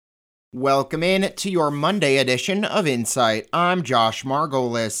Welcome in to your Monday edition of Insight. I'm Josh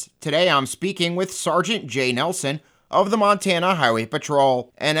Margolis. Today I'm speaking with Sergeant Jay Nelson of the Montana Highway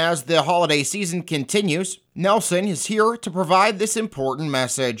Patrol. And as the holiday season continues, Nelson is here to provide this important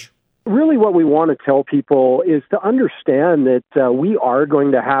message. Really what we want to tell people is to understand that we are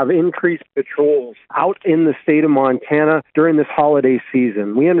going to have increased patrols out in the state of Montana during this holiday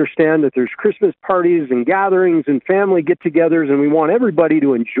season. We understand that there's Christmas parties and gatherings and family get-togethers, and we want everybody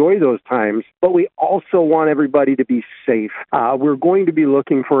to enjoy those times, but we also want everybody to be safe. We're going to be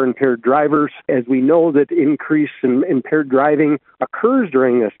looking for impaired drivers, as we know that increase in impaired driving occurs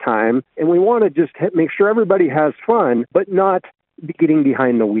during this time, and we want to just make sure everybody has fun, but not getting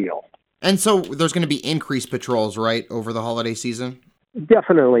behind the wheel. And so there's going to be increased patrols, right, over the holiday season?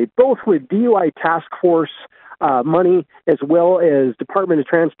 Definitely, both with DUI task force money as well as Department of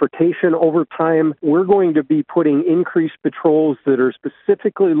Transportation over time. We're going to be putting increased patrols that are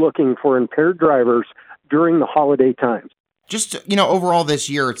specifically looking for impaired drivers during the holiday times. Just, overall this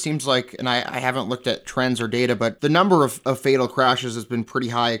year, it seems like, and I haven't looked at trends or data, but the number of fatal crashes has been pretty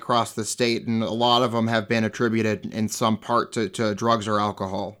high across the state, and a lot of them have been attributed in some part to drugs or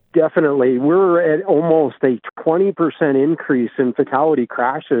alcohol. Definitely. We're at almost a 20% increase in fatality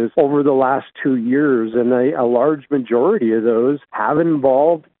crashes over the last 2 years, and a large majority of those have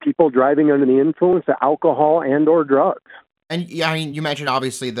involved people driving under the influence of alcohol and or drugs. And you mentioned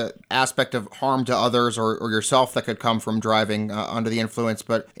obviously the aspect of harm to others or yourself that could come from driving under the influence.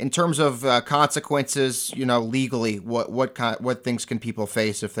 But in terms of consequences, legally, what things can people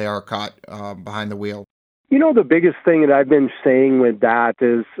face if they are caught behind the wheel? The biggest thing that I've been saying with that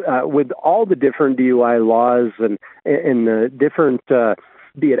is with all the different DUI laws and the different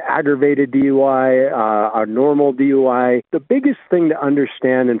be it aggravated DUI, a normal DUI, the biggest thing to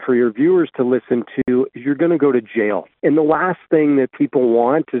understand and for your viewers to listen to is you're going to go to jail. And the last thing that people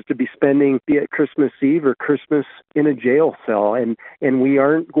want is to be spending, be it Christmas Eve or Christmas, in a jail cell. And we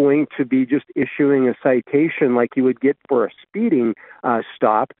aren't going to be just issuing a citation like you would get for a speeding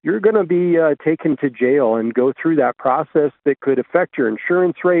stop. You're going to be taken to jail and go through that process that could affect your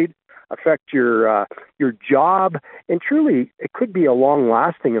insurance rate, affect your job, and truly it could be a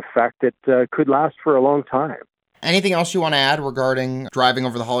long-lasting effect that could last for a long time. Anything else you want to add regarding driving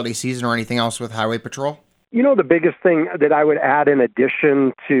over the holiday season or anything else with Highway Patrol? The biggest thing that I would add in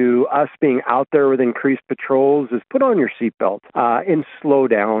addition to us being out there with increased patrols is put on your seatbelt and slow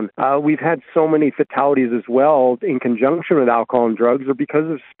down. We've had so many fatalities as well in conjunction with alcohol and drugs or because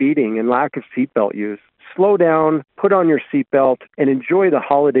of speeding and lack of seatbelt use. Slow down, put on your seatbelt, and enjoy the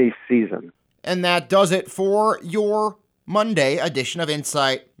holiday season. And that does it for your Monday edition of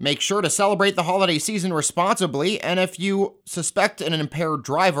Insight. Make sure to celebrate the holiday season responsibly, and if you suspect an impaired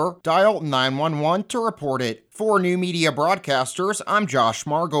driver, dial 911 to report it. For New Media Broadcasters, I'm Josh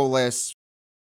Margolis.